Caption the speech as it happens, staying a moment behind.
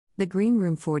The Green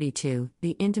Room 42,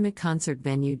 the intimate concert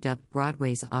venue dubbed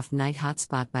Broadway's off-night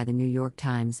hotspot by the New York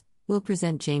Times, will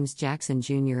present James Jackson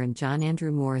Jr. and John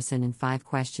Andrew Morrison in 5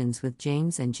 Questions with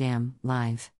James and Jam,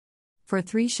 live. For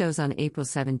 3 shows on April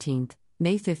 17th,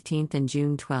 May 15th and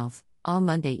June 12th, all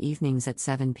Monday evenings at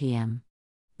 7 p.m.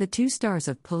 The 2 stars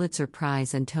of Pulitzer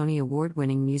Prize and Tony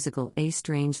Award-winning musical A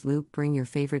Strange Loop bring your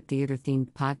favorite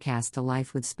theater-themed podcast to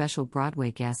life with special Broadway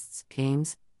guests,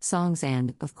 games, songs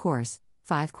and, of course,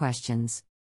 5 questions.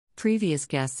 Previous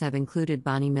guests have included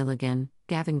Bonnie Milligan,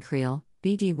 Gavin Creel,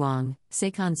 B.D. Wong,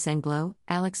 Sekon Senglo,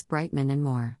 Alex Brightman and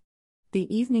more.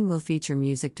 The evening will feature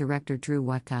music director Drew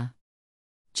Wutka.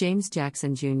 James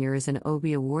Jackson Jr. is an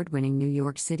Obie Award-winning New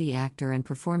York City actor and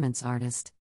performance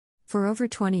artist. For over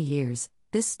 20 years,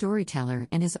 this storyteller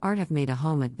and his art have made a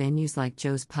home at venues like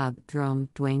Joe's Pub, Drome,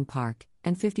 Duane Park,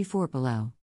 and 54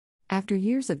 Below. After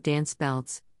years of dance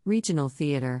belts, regional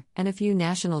theater, and a few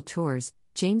national tours,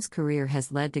 James' career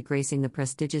has led to gracing the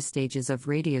prestigious stages of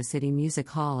Radio City Music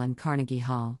Hall and Carnegie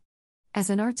Hall. As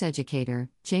an arts educator,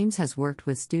 James has worked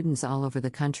with students all over the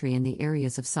country in the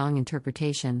areas of song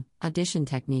interpretation, audition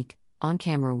technique,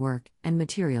 on-camera work, and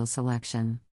material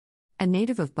selection. A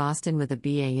native of Boston with a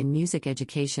BA in music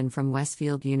education from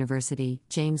Westfield University,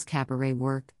 James' cabaret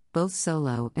work, both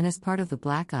solo and as part of the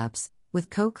Black Ups, with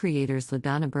co-creators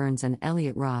LaDonna Burns and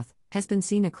Elliot Roth, has been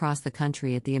seen across the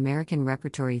country at the American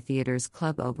Repertory Theater's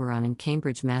Club Oberon in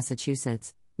Cambridge,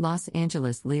 Massachusetts, Los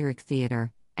Angeles Lyric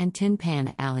Theater, and Tin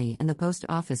Pan Alley and the Post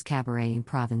Office Cabaret in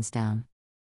Provincetown.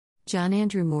 John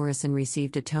Andrew Morrison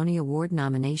received a Tony Award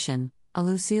nomination, a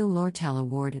Lucille Lortel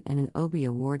Award and an Obie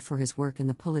Award for his work in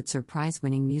the Pulitzer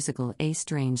Prize-winning musical A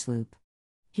Strange Loop.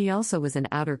 He also was an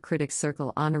Outer Critics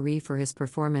Circle honoree for his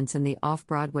performance in the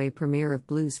off-Broadway premiere of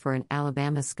Blues for an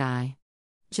Alabama Sky.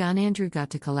 John Andrew got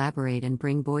to collaborate and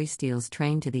bring Boy Steele's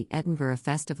Train to the Edinburgh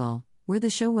Festival, where the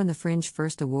show won the Fringe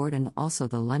First Award and also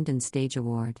the London Stage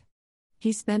Award.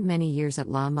 He spent many years at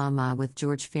La Mama with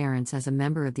George Ferrance as a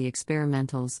member of the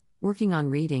Experimentals, working on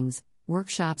readings,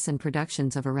 workshops and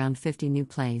productions of around 50 new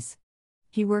plays.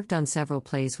 He worked on several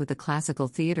plays with the Classical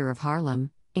Theater of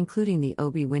Harlem, including the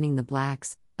Obie Winning the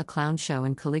Blacks, a clown show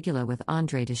and Caligula with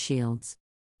Andre de Shields.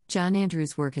 John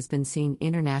Andrews' work has been seen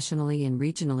internationally and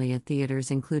regionally at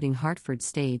theaters including Hartford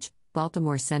Stage,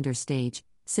 Baltimore Center Stage,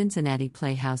 Cincinnati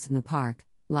Playhouse in the Park,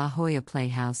 La Jolla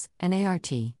Playhouse, and ART.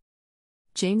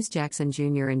 James Jackson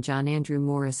Jr. and John Andrew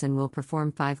Morrison will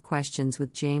perform 5 Questions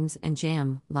with James and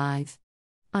Jam, live.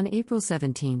 On April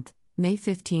 17th, May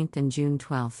 15th and June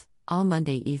 12th, all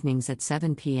Monday evenings at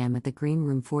 7 p.m. at the Green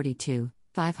Room 42,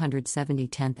 570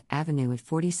 10th Avenue at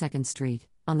 42nd Street,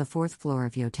 on the 4th floor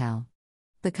of Yotel.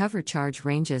 The cover charge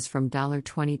ranges from $20 to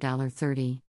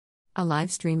 $30. A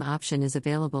live stream option is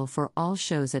available for all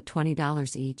shows at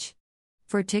 $20 each.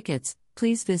 For tickets,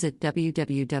 please visit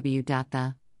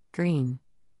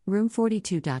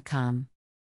www.thegreenroom42.com.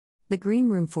 The Green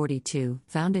Room 42,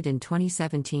 founded in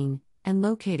 2017, and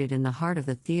located in the heart of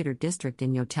the theater district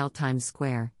in Yotel Times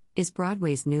Square, is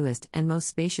Broadway's newest and most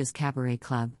spacious cabaret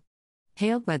club.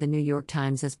 Hailed by the New York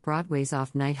Times as Broadway's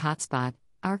off-night hotspot,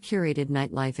 our curated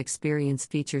nightlife experience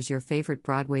features your favorite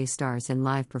Broadway stars in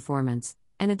live performance,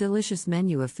 and a delicious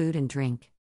menu of food and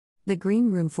drink. The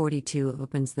Green Room 42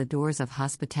 opens the doors of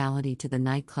hospitality to the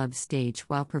nightclub stage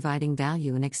while providing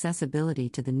value and accessibility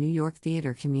to the New York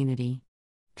theater community.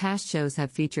 Past shows have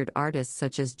featured artists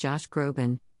such as Josh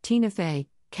Groban, Tina Fey,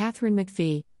 Catherine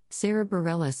McPhee, Sarah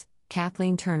Bareilles,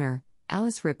 Kathleen Turner,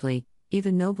 Alice Ripley, Eva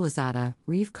Noblezada,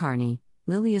 Reeve Carney,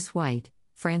 Lilias White,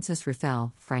 Francis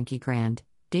Ruffelle, Frankie Grand,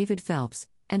 David Phelps,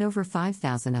 and over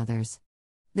 5,000 others.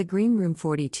 The Green Room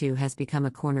 42 has become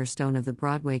a cornerstone of the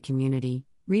Broadway community,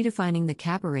 redefining the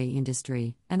cabaret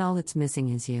industry, and all it's missing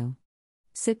is you.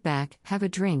 Sit back, have a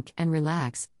drink, and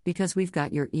relax, because we've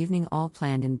got your evening all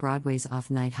planned in Broadway's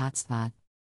off-night hotspot.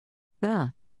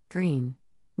 The Green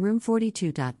Room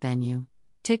 42.venue.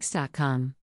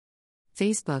 Tix.com.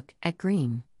 Facebook,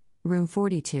 @Green Room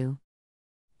 42.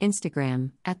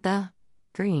 Instagram, @The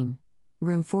Green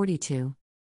Room 42.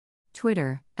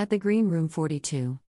 Twitter, @The Green Room 42.